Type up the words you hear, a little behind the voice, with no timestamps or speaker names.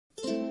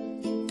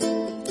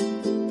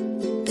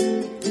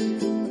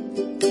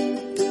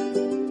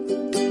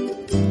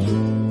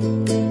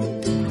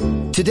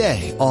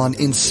Today on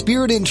In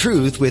Spirit and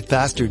Truth with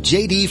Pastor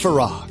J.D.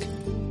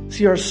 Farag.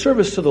 See, our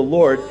service to the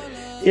Lord,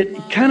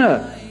 it kind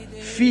of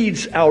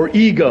feeds our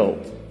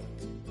ego.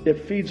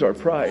 It feeds our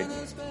pride.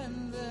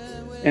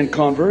 And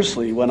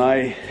conversely, when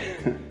I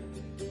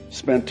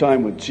spend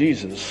time with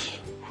Jesus,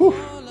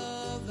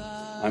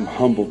 I'm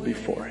humbled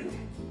before Him.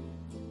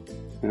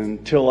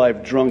 Until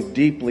I've drunk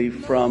deeply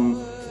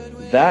from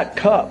that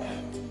cup,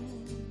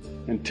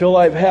 until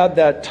I've had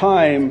that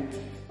time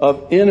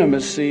of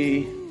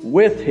intimacy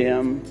with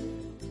Him,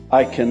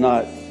 I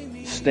cannot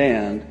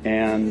stand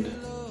and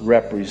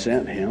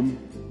represent Him.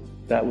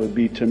 That would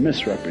be to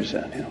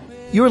misrepresent Him.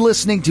 You're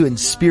listening to In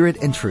Spirit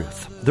and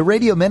Truth, the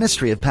radio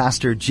ministry of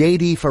Pastor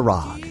J.D.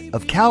 Farag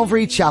of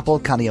Calvary Chapel,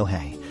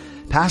 Kaneohe.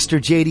 Pastor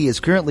J.D. is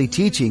currently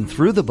teaching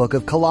through the book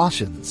of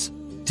Colossians.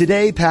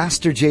 Today,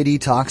 Pastor J.D.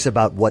 talks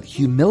about what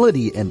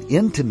humility and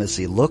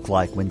intimacy look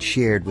like when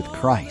shared with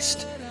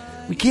Christ.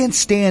 We can't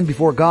stand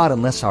before God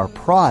unless our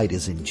pride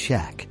is in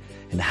check.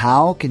 And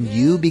how can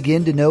you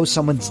begin to know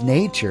someone's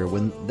nature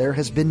when there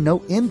has been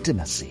no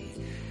intimacy?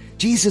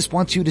 Jesus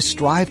wants you to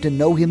strive to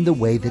know Him the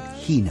way that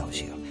He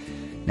knows you.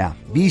 Now,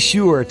 be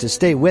sure to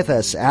stay with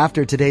us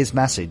after today's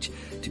message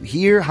to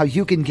hear how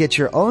you can get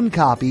your own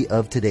copy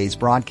of today's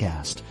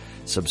broadcast.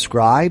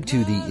 Subscribe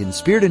to the In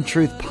Spirit and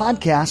Truth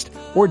podcast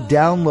or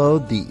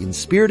download the In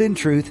Spirit and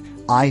Truth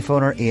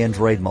iPhone or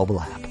Android mobile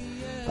app.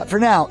 But for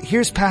now,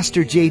 here's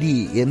Pastor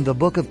J.D. in the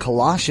book of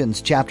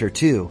Colossians chapter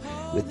 2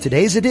 with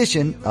today's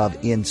edition of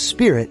In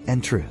Spirit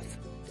and Truth.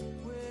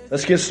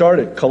 Let's get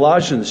started.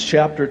 Colossians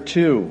chapter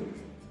 2.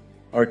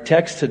 Our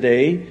text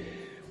today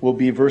will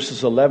be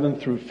verses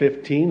 11 through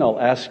 15. I'll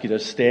ask you to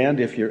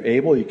stand if you're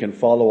able. You can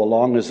follow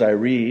along as I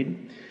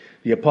read.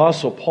 The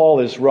Apostle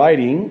Paul is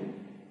writing,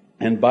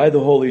 and by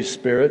the Holy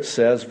Spirit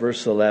says,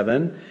 verse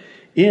 11,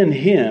 "In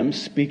Him,"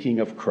 speaking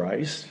of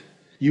Christ,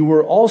 "you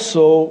were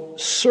also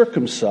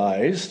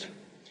circumcised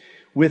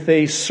with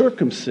a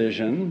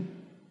circumcision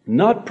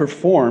not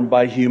performed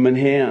by human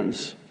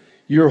hands.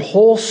 Your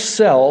whole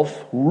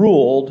self,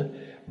 ruled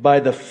by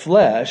the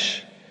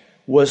flesh,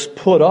 was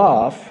put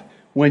off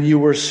when you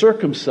were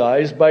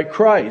circumcised by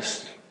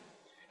Christ,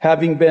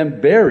 having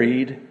been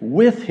buried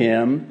with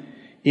Him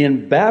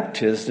in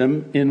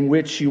baptism, in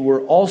which you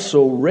were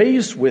also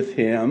raised with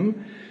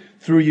Him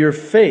through your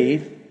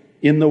faith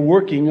in the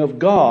working of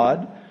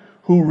God,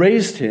 who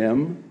raised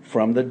Him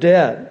from the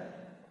dead,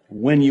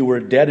 when you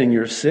were dead in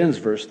your sins,"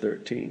 verse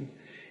 13,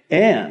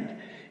 "and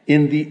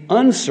in the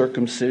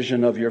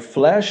uncircumcision of your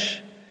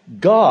flesh,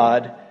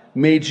 God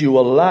made you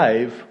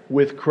alive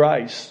with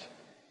Christ.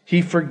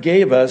 He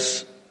forgave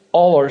us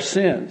all our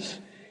sins,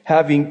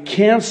 having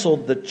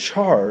canceled the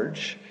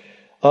charge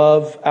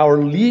of our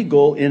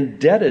legal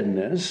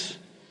indebtedness,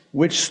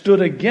 which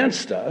stood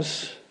against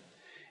us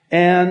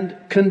and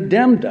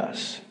condemned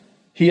us.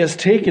 He has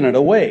taken it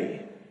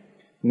away,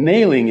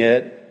 nailing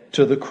it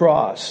to the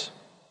cross.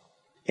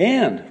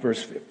 And,"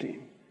 verse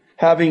 15,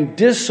 "having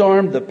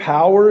disarmed the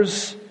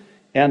powers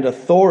and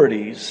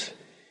authorities,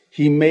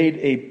 He made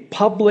a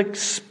public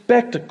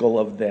spectacle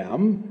of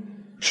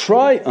them,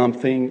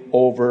 triumphing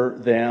over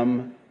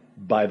them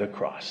by the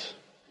cross."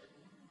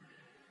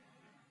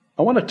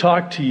 I want to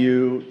talk to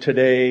you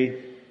today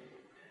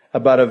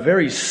about a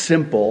very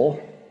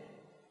simple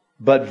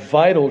but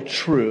vital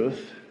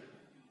truth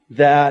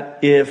that,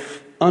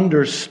 if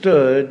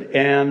understood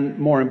and,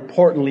 more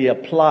importantly,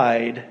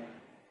 applied,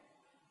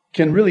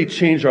 can really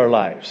change our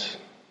lives,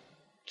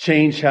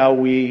 change how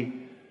we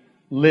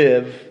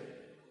live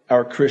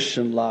our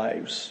Christian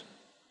lives.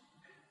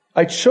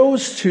 I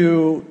chose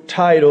to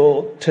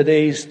title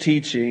today's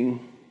teaching,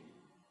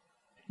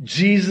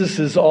 "Jesus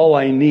is All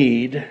I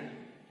Need,"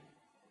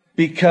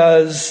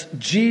 because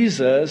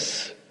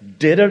Jesus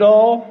did it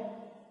all.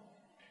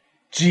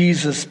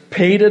 Jesus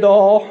paid it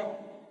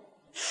all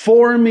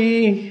for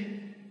me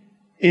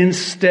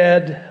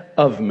instead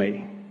of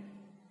me.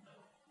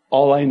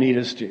 All I need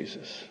is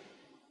Jesus.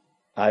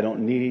 I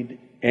don't need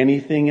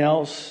anything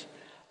else.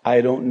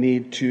 I don't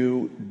need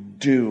to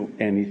do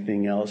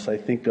anything else. I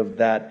think of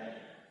that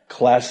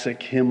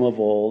classic hymn of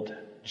old,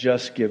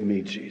 "Just give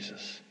me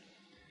Jesus."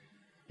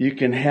 You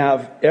can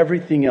have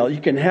everything else.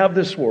 You can have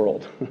this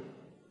world.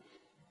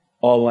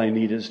 All I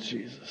need is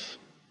Jesus.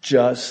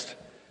 Just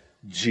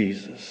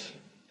Jesus.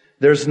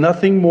 There's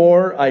nothing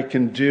more I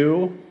can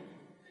do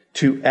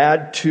to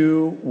add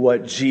to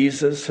what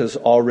Jesus has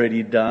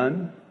already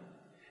done.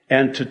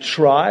 And to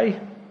try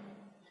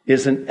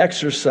is an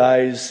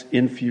exercise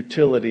in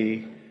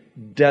futility,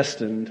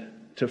 destined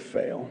to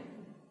fail.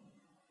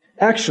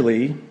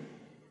 Actually,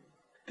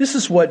 this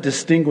is what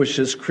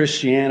distinguishes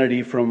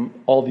Christianity from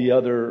all the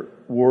other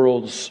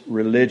world's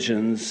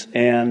religions,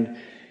 and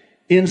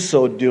in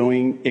so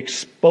doing,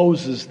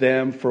 exposes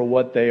them for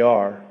what they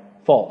are: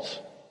 false.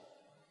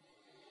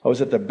 I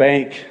was at the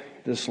bank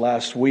this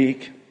last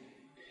week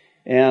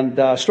and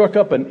struck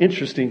up an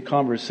interesting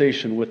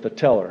conversation with the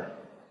teller.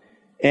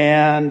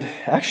 And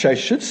actually, I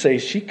should say,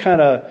 she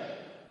kind of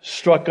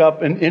struck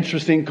up an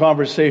interesting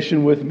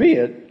conversation with me.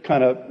 It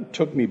kind of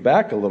took me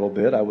back a little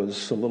bit. I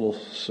was a little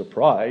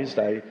surprised.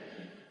 I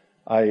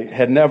I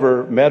had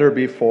never met her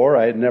before.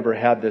 I had never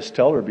had this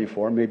tell her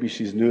before. Maybe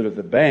she's new to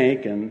the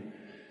bank, and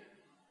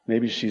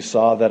maybe she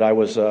saw that I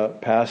was a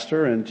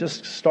pastor and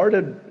just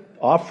started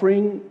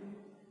offering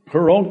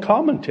her own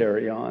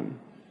commentary on,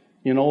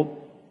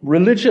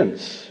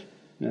 religions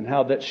and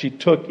how that she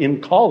took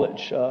in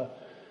college, a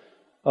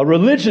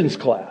religions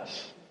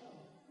class.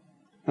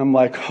 I'm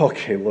like,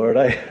 okay, Lord,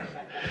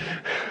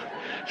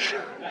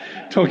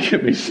 don't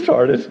get me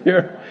started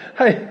here.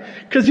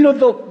 Because,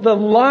 the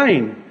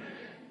line,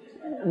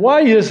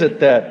 why is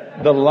it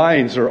that the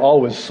lines are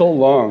always so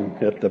long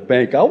at the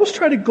bank? I always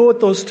try to go at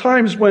those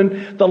times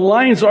when the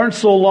lines aren't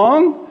so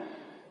long,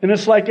 and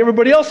it's like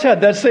everybody else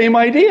had that same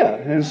idea,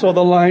 and so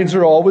the lines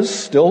are always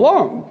still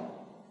long.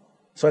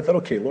 So I thought,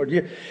 okay, Lord,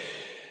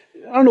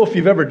 I don't know if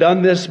you've ever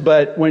done this,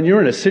 but when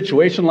you're in a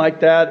situation like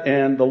that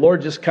and the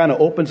Lord just kind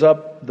of opens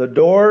up the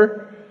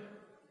door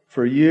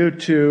for you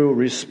to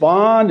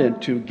respond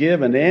and to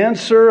give an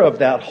answer of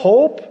that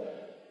hope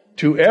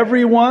to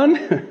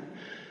everyone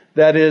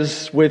that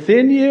is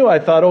within you, I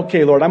thought,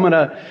 okay, Lord,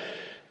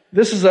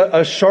 this is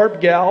a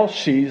sharp gal.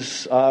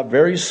 She's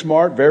very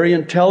smart, very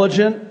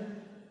intelligent,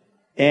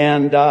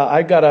 and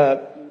I got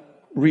to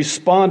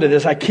respond to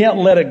this. I can't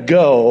let it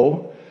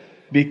go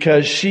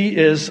because she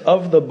is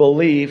of the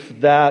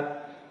belief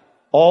that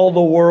all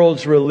the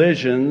world's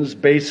religions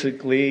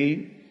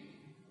basically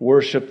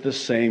worship the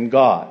same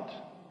God.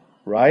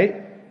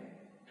 Right?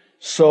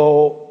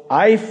 So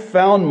I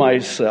found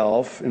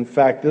myself, in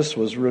fact, this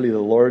was really the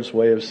Lord's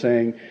way of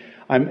saying,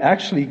 I'm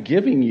actually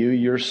giving you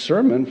your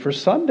sermon for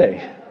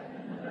Sunday.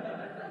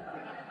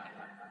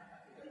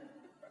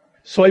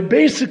 So I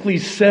basically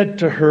said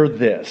to her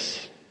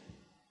this.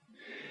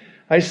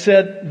 I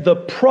said, the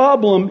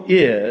problem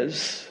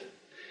is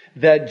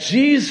that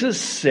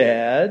Jesus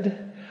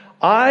said,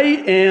 I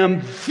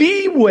am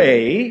the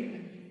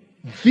way,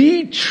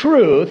 the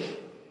truth,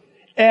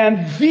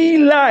 and the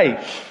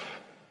life.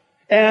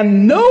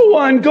 And no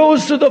one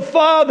goes to the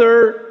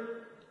Father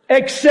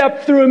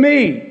except through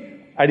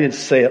me. I didn't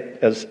say it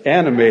as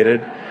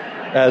animated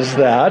as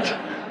that.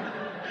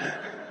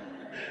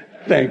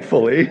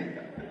 Thankfully.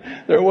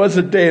 There was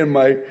a day in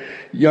my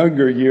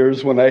younger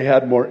years when I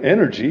had more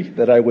energy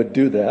that I would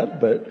do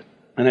that.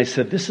 And I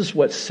said, this is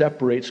what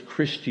separates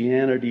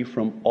Christianity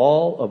from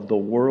all of the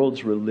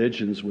world's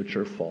religions which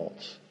are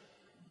false.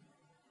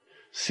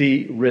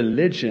 See,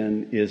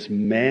 religion is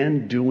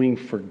man doing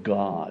for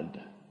God,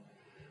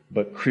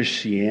 but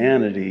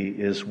Christianity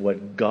is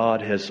what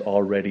God has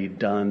already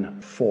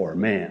done for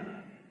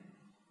man.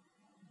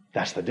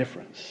 That's the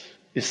difference.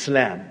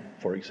 Islam,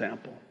 for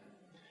example.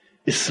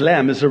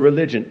 Islam is a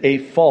religion, a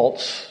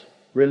false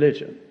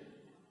religion.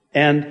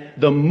 And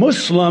the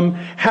Muslim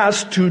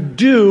has to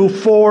do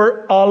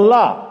for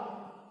Allah.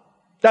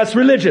 That's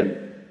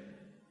religion.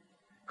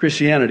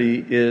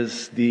 Christianity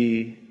is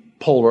the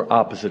polar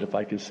opposite, if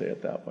I can say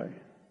it that way.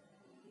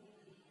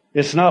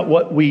 It's not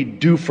what we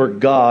do for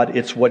God,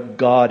 it's what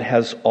God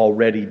has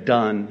already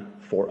done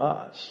for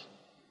us.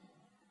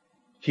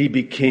 He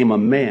became a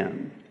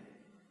man,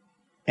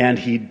 and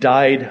He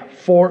died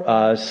for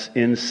us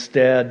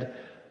instead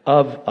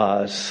of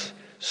us,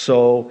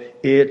 so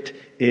it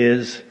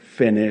is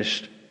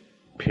finished,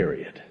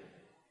 period.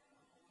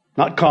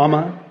 Not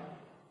comma,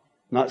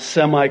 not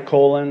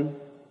semicolon.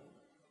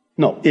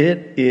 No,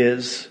 it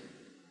is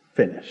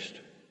finished.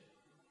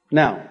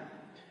 Now,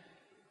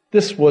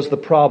 this was the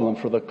problem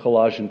for the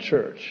Colossian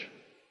church.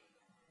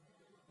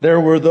 There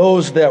were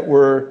those that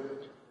were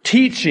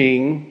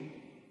teaching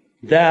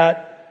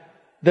that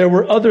there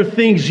were other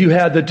things you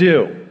had to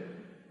do.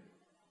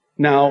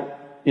 Now,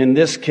 in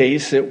this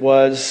case, it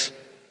was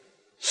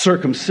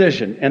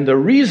circumcision. And the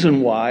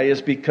reason why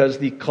is because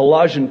the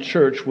Colossian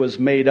church was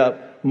made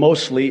up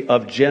mostly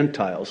of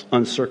Gentiles,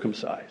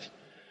 uncircumcised.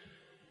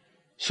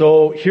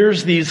 So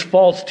here's these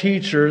false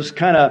teachers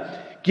kind of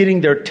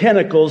getting their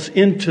tentacles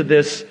into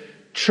this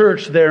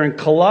church there in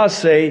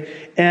Colossae,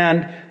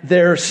 and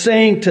they're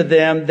saying to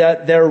them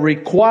that they're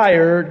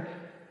required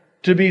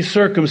to be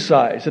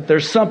circumcised, that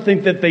there's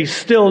something that they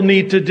still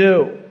need to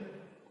do.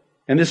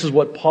 And this is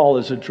what Paul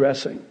is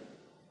addressing.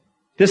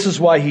 This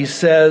is why he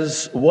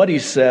says what he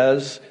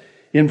says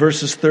in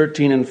verses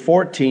 13 and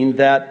 14,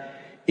 that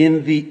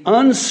in the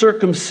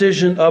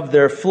uncircumcision of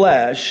their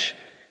flesh,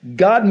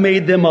 God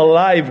made them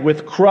alive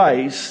with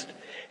Christ,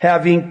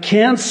 having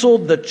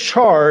canceled the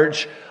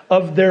charge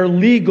of their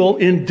legal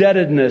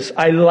indebtedness.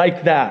 I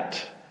like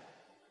that.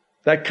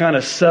 That kind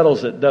of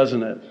settles it,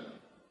 doesn't it?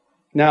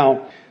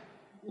 Now,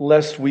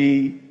 lest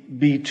we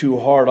be too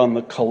hard on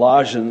the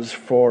Colossians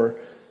for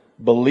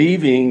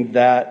believing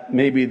that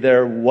maybe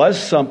there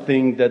was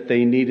something that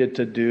they needed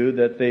to do,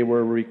 that they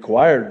were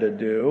required to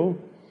do,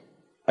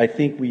 I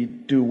think we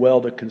do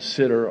well to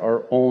consider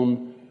our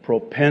own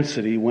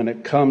propensity when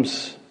it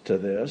comes to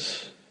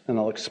this, and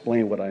I'll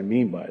explain what I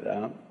mean by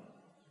that.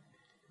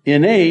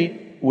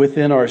 Innate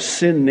within our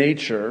sin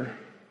nature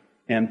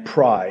and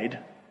pride,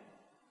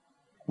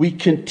 we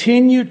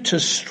continue to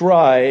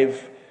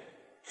strive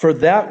for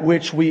that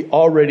which we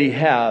already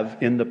have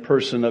in the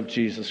person of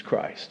Jesus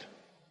Christ.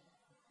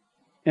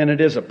 And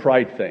it is a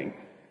pride thing.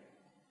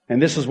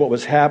 And this is what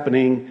was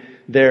happening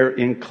there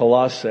in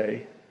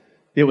Colossae.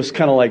 It was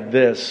kind of like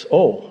this.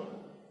 Oh,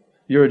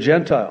 you're a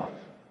Gentile.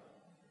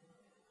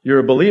 You're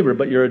a believer,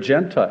 but you're a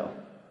Gentile.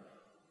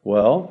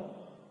 Well,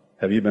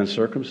 have you been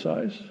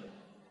circumcised?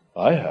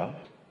 I have.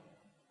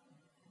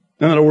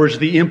 In other words,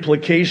 the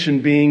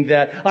implication being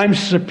that I'm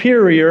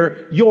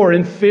superior, you're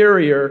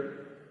inferior,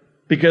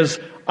 because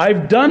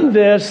I've done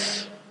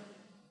this,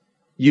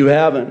 you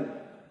haven't.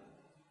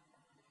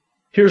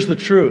 Here's the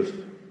truth.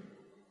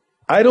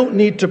 I don't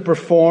need to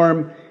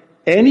perform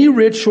any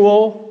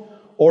ritual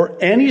or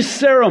any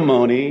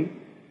ceremony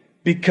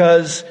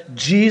because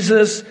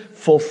Jesus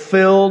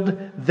fulfilled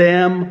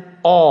them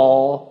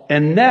all,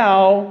 and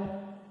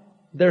now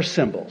they're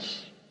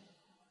symbols.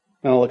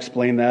 And I'll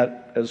explain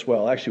that as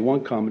well. Actually,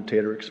 one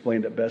commentator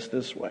explained it best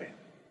this way.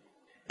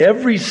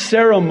 Every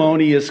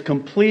ceremony is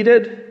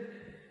completed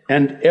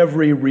and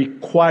every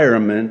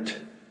requirement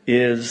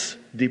is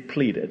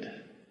depleted.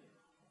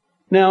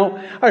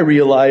 Now, I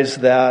realize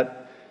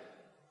that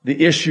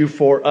the issue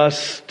for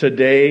us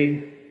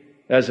today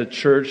as a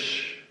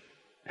church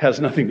has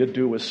nothing to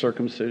do with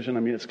circumcision. I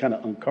mean, it's kind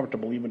of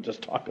uncomfortable even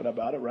just talking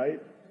about it, right?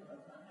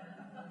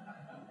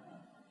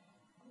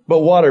 But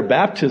water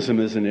baptism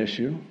is an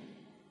issue.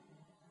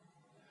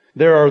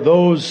 There are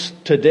those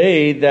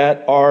today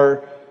that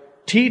are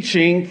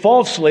teaching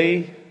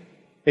falsely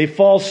a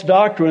false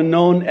doctrine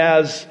known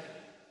as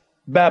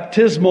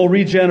baptismal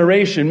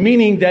regeneration,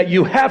 meaning that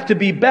you have to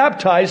be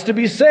baptized to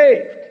be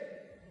saved.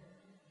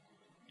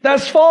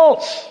 That's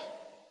false.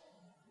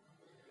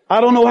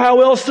 I don't know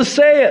how else to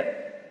say it.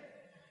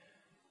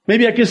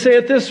 Maybe I can say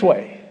it this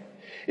way.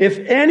 If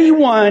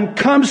anyone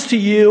comes to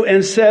you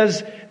and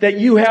says that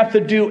you have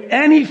to do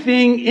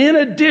anything in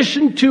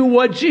addition to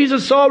what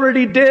Jesus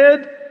already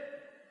did,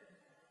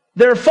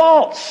 they're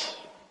false.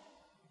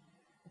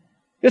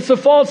 It's a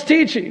false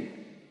teaching.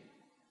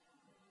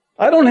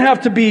 I don't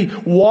have to be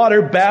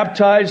water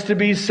baptized to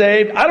be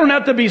saved. I don't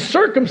have to be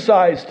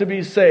circumcised to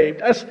be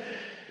saved.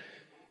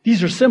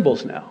 These are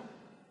symbols now.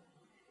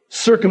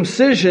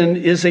 Circumcision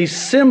is a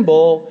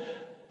symbol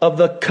of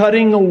the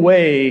cutting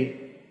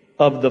away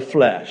of the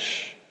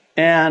flesh.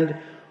 And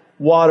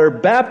water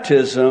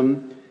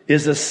baptism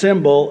is a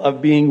symbol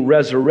of being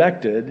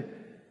resurrected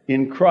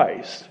in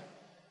Christ.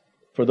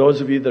 For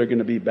those of you that are going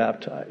to be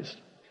baptized,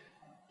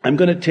 I'm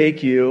going to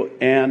take you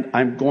and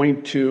I'm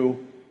going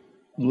to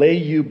lay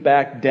you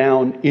back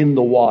down in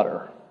the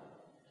water.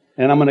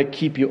 And I'm going to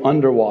keep you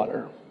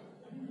underwater.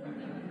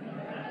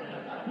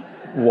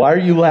 Why are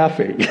you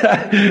laughing?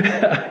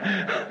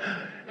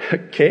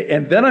 Okay,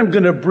 and then I'm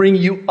going to bring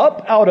you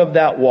up out of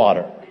that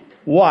water.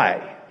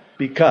 Why?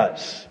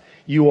 Because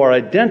you are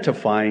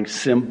identifying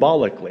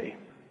symbolically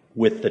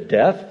with the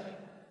death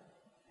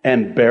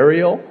and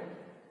burial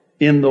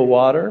in the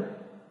water,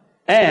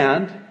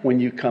 and when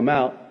you come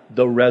out,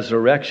 the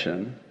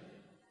resurrection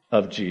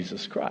of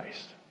Jesus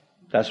Christ.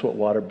 That's what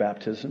water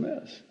baptism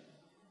is.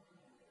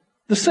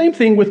 The same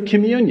thing with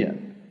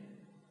communion.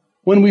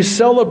 When we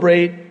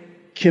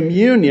celebrate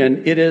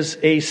communion, it is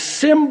a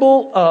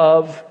symbol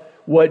of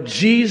what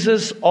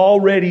Jesus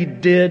already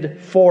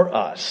did for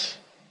us.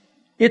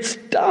 It's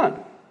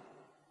done.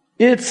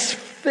 It's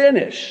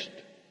finished.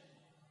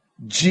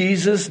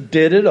 Jesus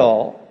did it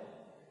all,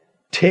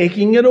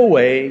 taking it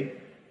away,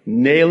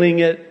 nailing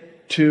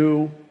it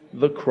to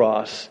the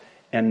cross,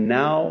 and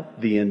now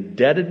the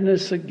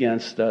indebtedness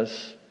against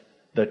us,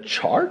 the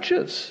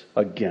charges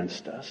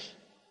against us,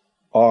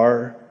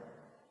 are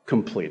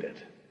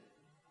completed,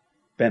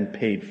 been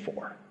paid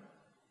for.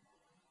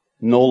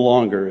 No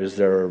longer is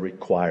there a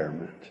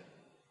requirement.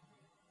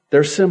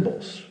 They're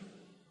symbols.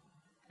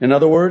 In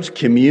other words,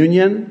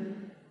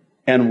 communion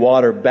and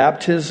water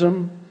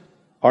baptism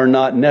are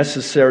not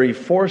necessary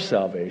for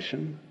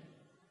salvation.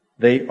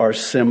 They are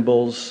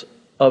symbols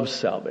of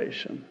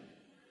salvation.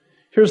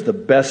 Here's the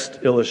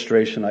best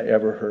illustration I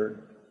ever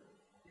heard.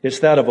 It's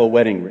that of a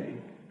wedding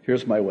ring.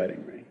 Here's my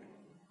wedding ring.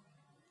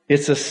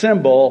 It's a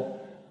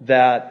symbol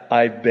that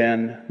I've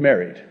been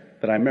married,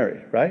 that I'm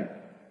married, right?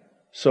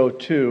 So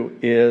too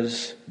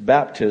is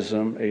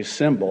baptism a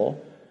symbol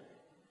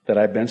that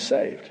I've been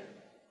saved.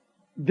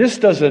 This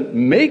doesn't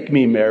make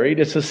me married,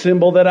 it's a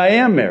symbol that I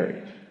am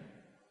married.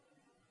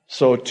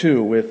 So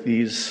too with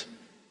these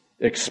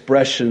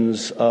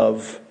expressions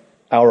of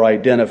our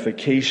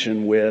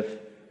identification with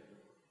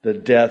the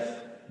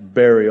death,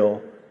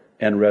 burial,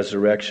 and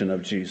resurrection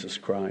of Jesus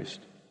Christ.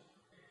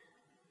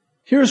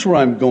 Here's where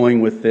I'm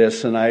going with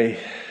this, and I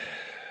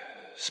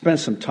spent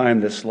some time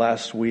this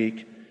last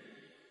week.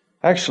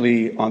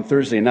 Actually, on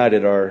Thursday night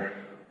at our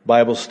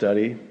Bible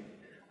study,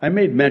 I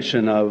made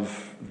mention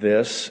of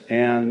this,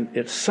 and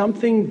it's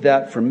something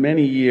that for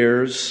many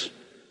years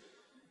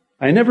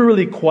I never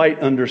really quite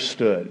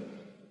understood.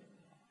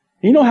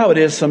 You know how it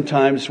is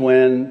sometimes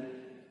when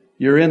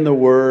you're in the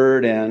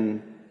Word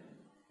and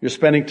you're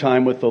spending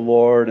time with the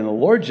Lord, and the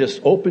Lord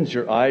just opens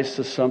your eyes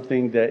to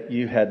something that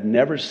you had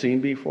never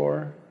seen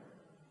before,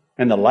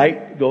 and the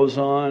light goes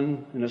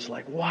on, and it's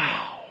like,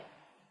 wow,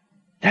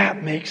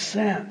 that makes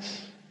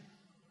sense.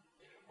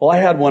 Well, I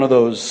had one of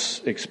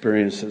those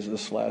experiences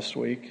this last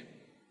week.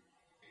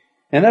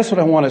 And that's what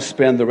I want to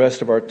spend the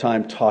rest of our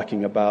time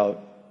talking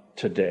about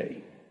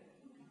today.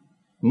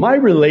 My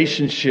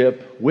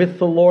relationship with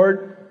the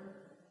Lord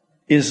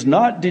is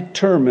not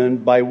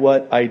determined by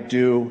what I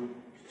do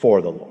for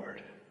the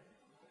Lord.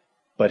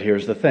 But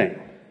here's the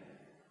thing.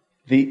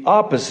 The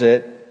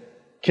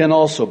opposite can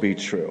also be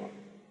true.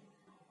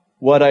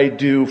 What I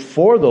do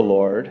for the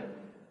Lord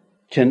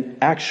can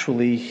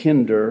actually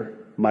hinder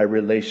my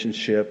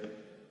relationship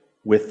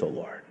with the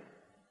Lord.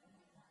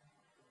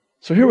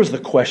 So here was the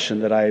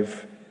question that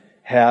I've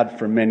had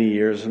for many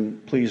years,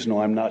 and please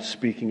know I'm not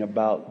speaking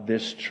about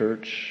this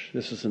church.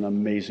 This is an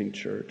amazing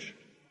church.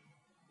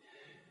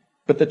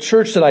 But the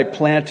church that I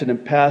planted and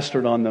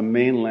pastored on the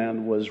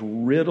mainland was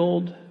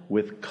riddled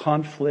with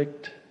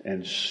conflict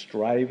and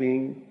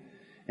striving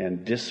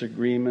and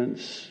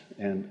disagreements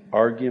and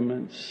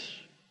arguments.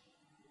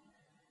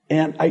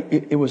 And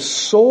it was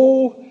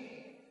so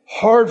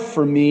hard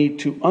for me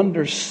to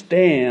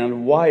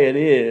understand why it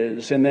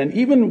is. And then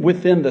even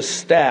within the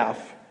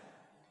staff,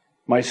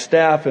 my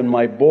staff and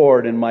my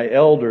board and my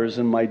elders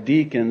and my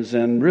deacons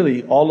and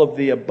really all of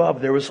the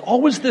above, there was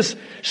always this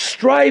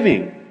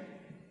striving.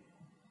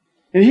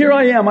 And here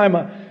I am,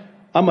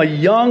 I'm a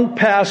young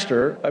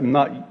pastor. I'm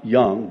not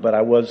young, but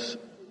I was,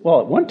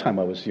 well, at one time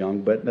I was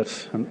young, but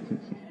that's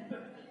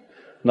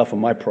enough of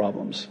my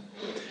problems.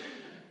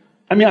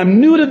 I mean, I'm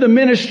new to the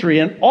ministry,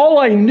 and all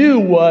I knew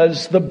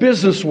was the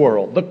business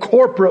world, the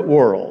corporate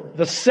world,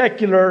 the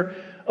secular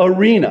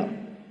arena.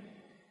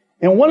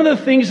 And one of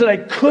the things that I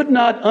could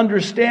not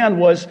understand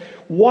was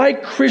why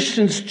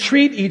Christians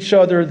treat each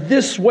other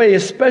this way,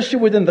 especially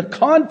within the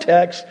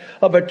context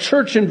of a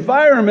church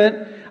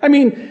environment. I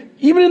mean,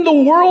 even in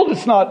the world,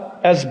 it's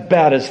not as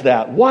bad as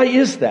that. Why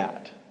is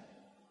that?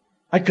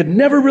 I could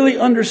never really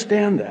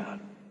understand that.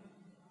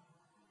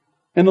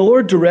 And the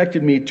Lord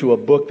directed me to a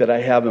book that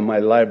I have in my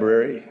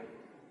library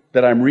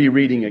that I'm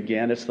rereading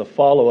again. It's the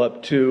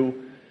follow-up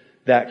to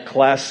that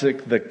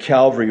classic, The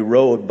Calvary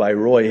Road by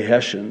Roy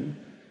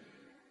Hession.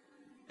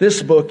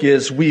 This book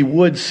is We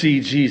Would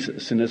See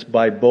Jesus, and it's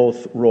by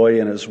both Roy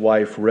and his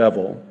wife,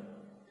 Revel.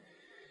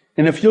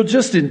 And if you'll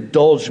just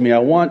indulge me, I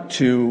want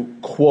to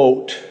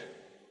quote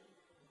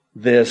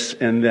this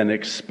and then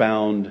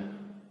expound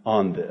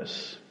on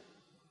this.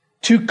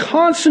 To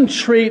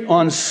concentrate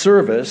on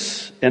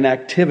service and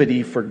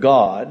activity for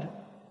God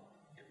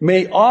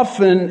may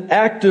often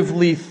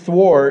actively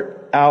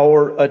thwart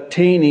our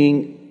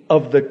attaining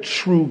of the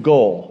true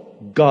goal,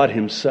 God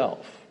Himself.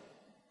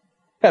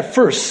 At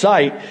first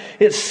sight,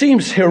 it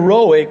seems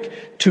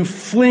heroic to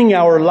fling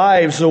our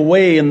lives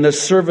away in the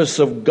service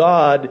of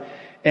God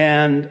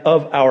and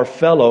of our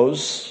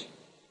fellows.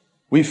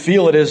 We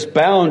feel it is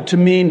bound to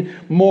mean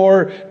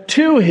more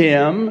to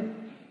Him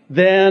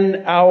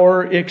than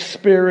our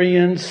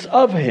experience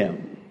of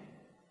Him.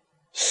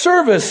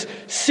 Service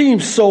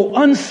seems so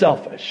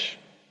unselfish,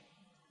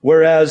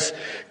 whereas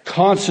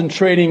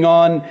concentrating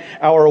on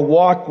our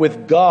walk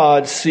with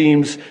God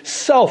seems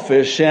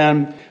selfish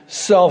and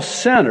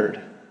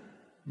self-centered.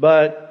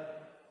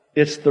 But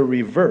it's the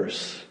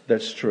reverse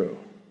that's true.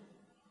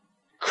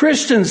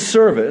 Christian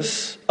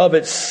service of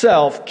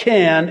itself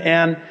can,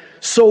 and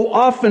so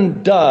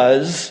often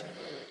does,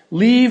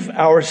 leave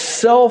our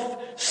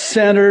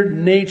self-centered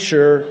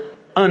nature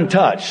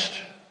untouched.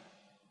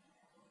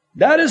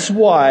 That is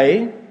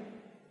why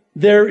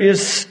there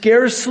is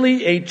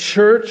scarcely a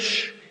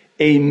church,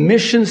 a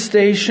mission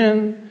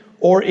station,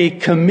 or a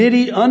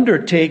committee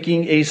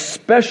undertaking a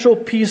special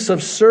piece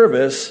of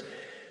service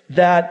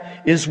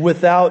that is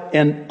without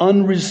an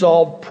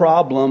unresolved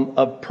problem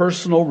of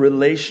personal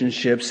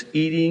relationships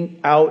eating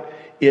out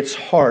its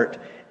heart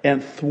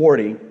and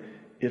thwarting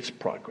its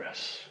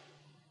progress.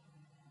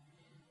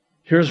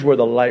 Here's where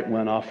the light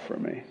went off for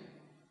me.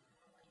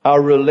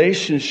 Our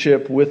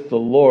relationship with the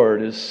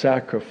Lord is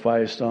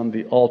sacrificed on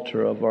the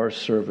altar of our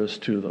service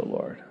to the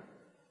Lord.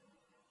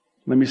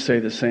 Let me say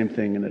the same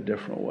thing in a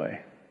different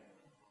way.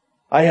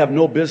 I have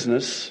no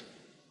business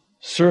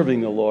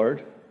serving the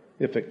Lord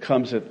if it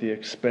comes at the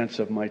expense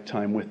of my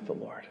time with the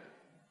Lord.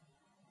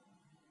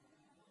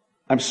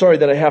 I'm sorry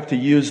that I have to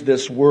use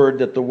this word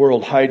that the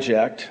world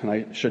hijacked, and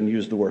I shouldn't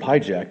use the word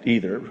hijacked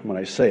either when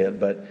I say it,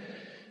 but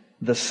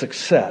the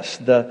success,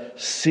 the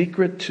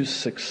secret to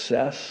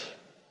success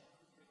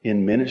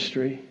in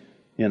ministry,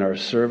 in our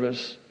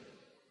service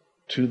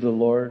to the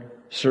Lord,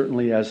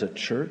 certainly as a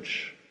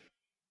church,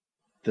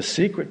 the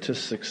secret to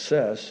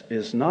success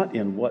is not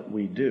in what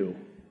we do.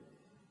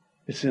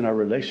 It's in our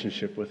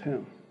relationship with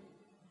Him.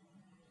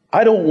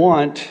 I don't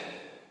want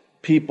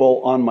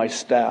people on my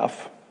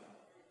staff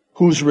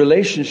whose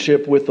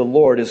relationship with the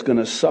Lord is going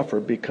to suffer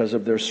because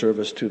of their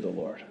service to the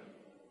Lord.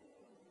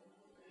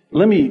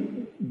 Let me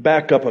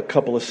back up a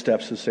couple of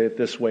steps and say it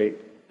this way,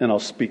 and I'll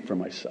speak for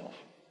myself.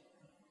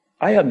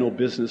 I have no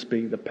business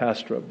being the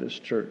pastor of this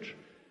church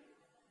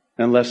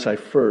unless I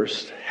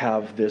first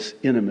have this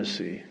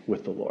intimacy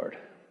with the Lord.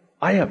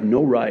 I have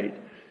no right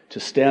to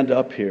stand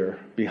up here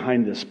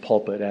behind this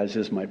pulpit, as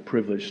is my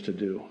privilege to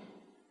do,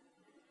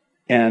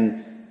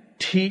 and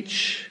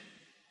teach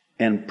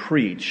and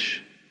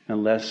preach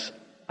unless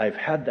I've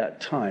had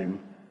that time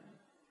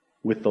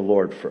with the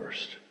Lord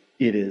first.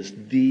 It is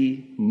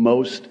the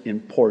most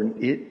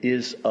important. It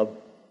is of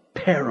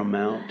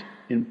paramount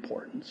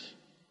importance.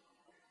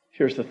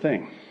 Here's the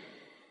thing.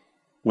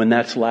 When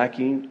that's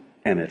lacking,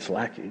 and it's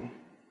lacking,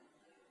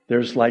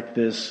 there's like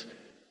this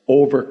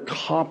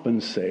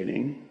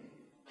overcompensating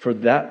for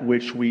that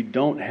which we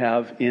don't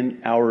have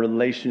in our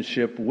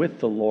relationship with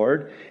the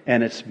Lord,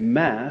 and it's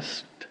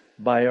masked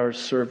by our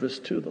service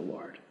to the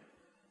Lord.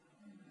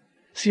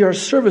 See, our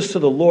service to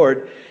the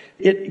Lord,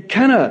 it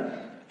kind of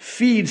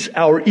feeds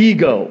our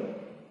ego.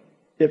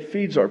 It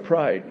feeds our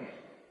pride.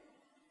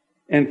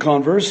 And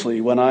conversely,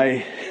 when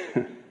I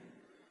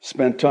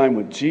spend time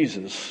with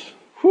Jesus,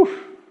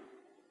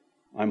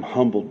 I'm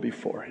humbled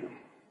before Him.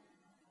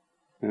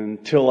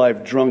 Until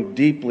I've drunk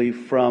deeply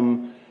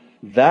from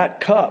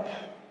that cup,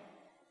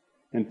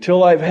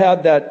 until I've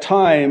had that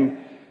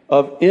time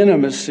of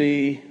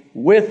intimacy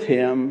with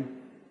Him,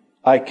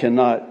 I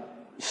cannot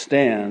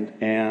stand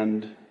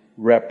and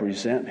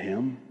represent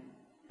Him.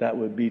 That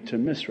would be to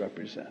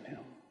misrepresent Him.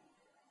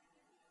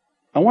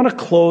 I want to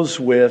close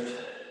with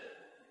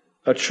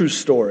a true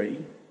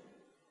story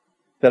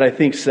that I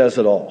think says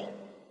it all.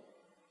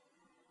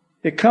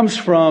 It comes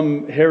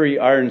from Harry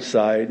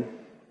Ironside,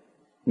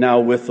 now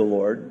with the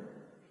Lord.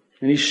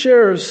 And he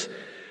shares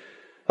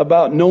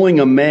about knowing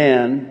a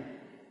man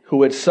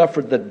who had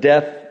suffered the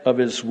death of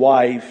his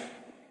wife,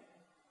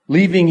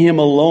 leaving him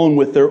alone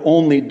with their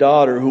only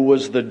daughter, who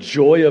was the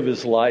joy of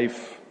his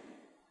life.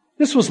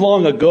 This was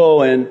long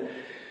ago and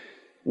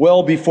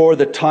well before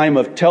the time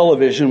of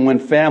television, when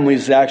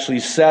families actually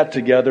sat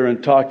together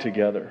and talked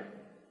together.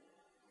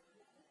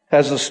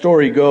 As the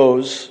story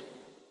goes,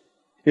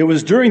 it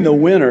was during the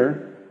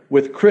winter,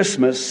 with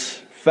Christmas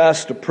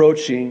fast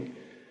approaching,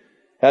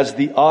 as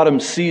the autumn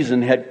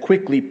season had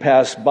quickly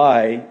passed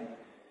by,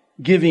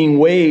 giving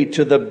way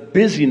to the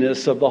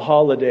busyness of the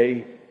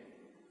holiday.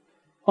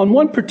 On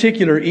one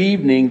particular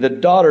evening, the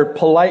daughter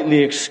politely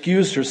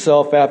excused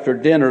herself after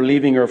dinner,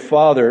 leaving her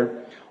father,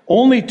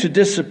 only to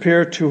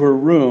disappear to her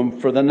room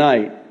for the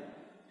night.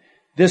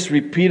 This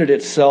repeated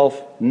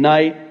itself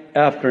night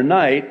after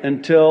night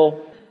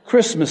until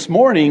Christmas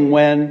morning,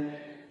 when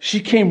she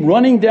came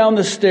running down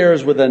the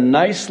stairs with a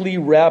nicely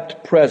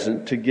wrapped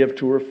present to give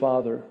to her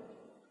father.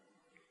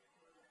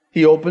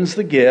 He opens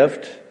the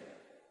gift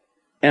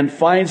and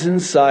finds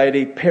inside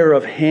a pair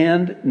of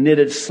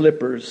hand-knitted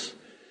slippers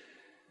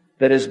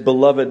that his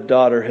beloved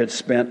daughter had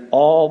spent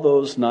all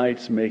those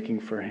nights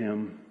making for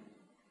him.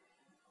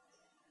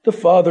 The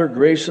father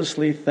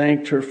graciously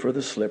thanked her for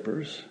the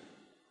slippers,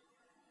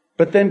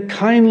 but then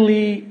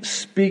kindly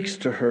speaks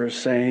to her,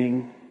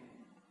 saying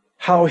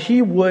how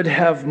he would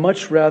have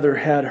much rather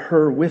had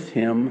her with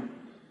him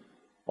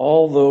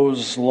all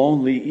those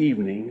lonely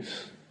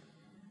evenings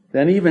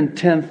than even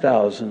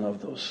 10,000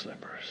 of those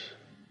slippers.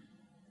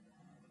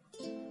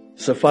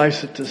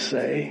 Suffice it to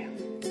say,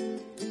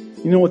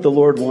 you know what the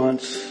Lord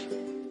wants?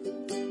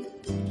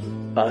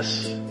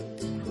 Us.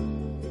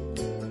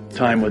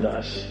 Time with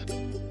us.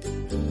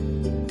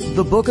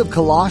 The book of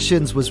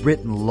Colossians was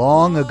written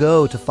long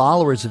ago to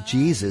followers of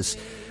Jesus,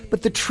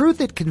 but the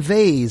truth it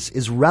conveys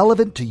is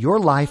relevant to your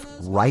life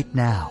right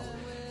now.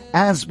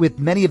 As with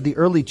many of the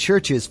early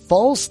churches,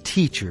 false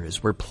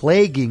teachers were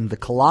plaguing the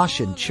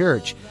Colossian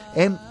church,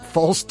 and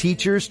false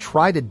teachers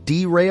try to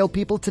derail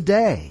people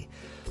today.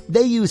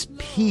 They use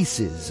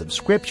pieces of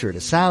Scripture to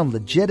sound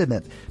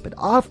legitimate, but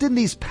often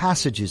these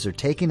passages are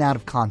taken out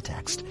of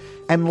context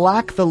and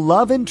lack the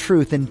love and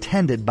truth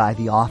intended by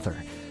the author.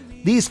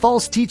 These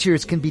false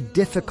teachers can be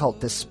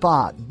difficult to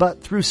spot,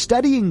 but through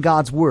studying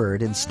God's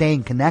Word and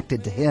staying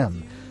connected to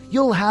Him,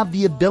 you'll have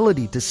the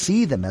ability to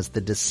see them as the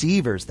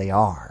deceivers they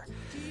are.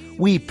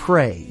 We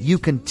pray you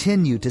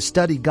continue to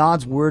study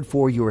God's Word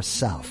for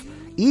yourself,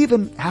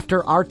 even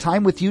after our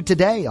time with you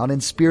today on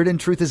In Spirit and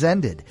Truth has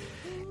ended.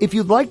 If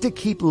you'd like to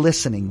keep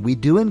listening, we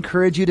do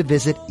encourage you to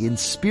visit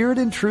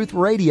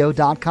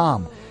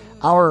inspiritandtruthradio.com.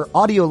 Our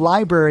audio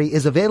library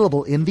is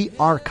available in the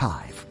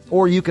archive,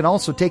 or you can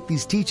also take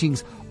these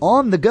teachings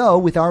on the go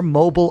with our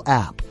mobile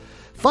app.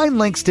 Find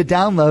links to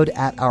download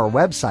at our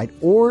website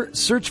or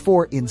search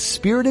for In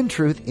Spirit and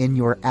Truth in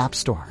your app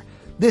store.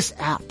 This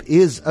app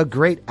is a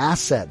great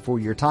asset for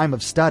your time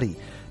of study.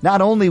 Not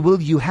only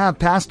will you have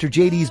Pastor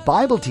JD's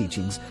Bible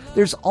teachings,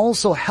 there's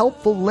also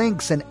helpful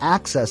links and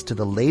access to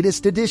the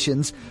latest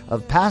editions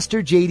of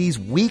Pastor JD's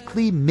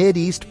weekly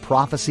Mideast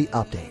Prophecy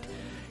Update.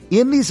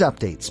 In these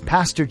updates,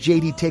 Pastor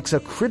JD takes a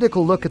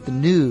critical look at the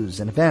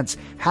news and events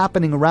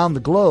happening around the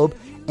globe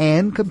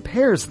and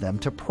compares them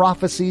to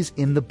prophecies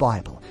in the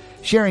Bible,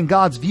 sharing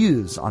God's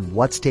views on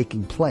what's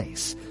taking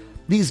place.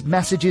 These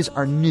messages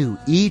are new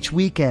each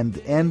weekend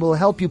and will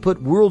help you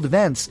put world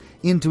events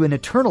into an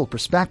eternal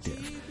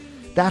perspective.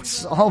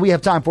 That's all we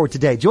have time for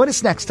today. Join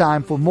us next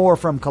time for more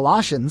from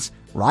Colossians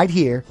right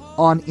here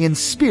on In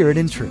Spirit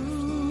and Truth.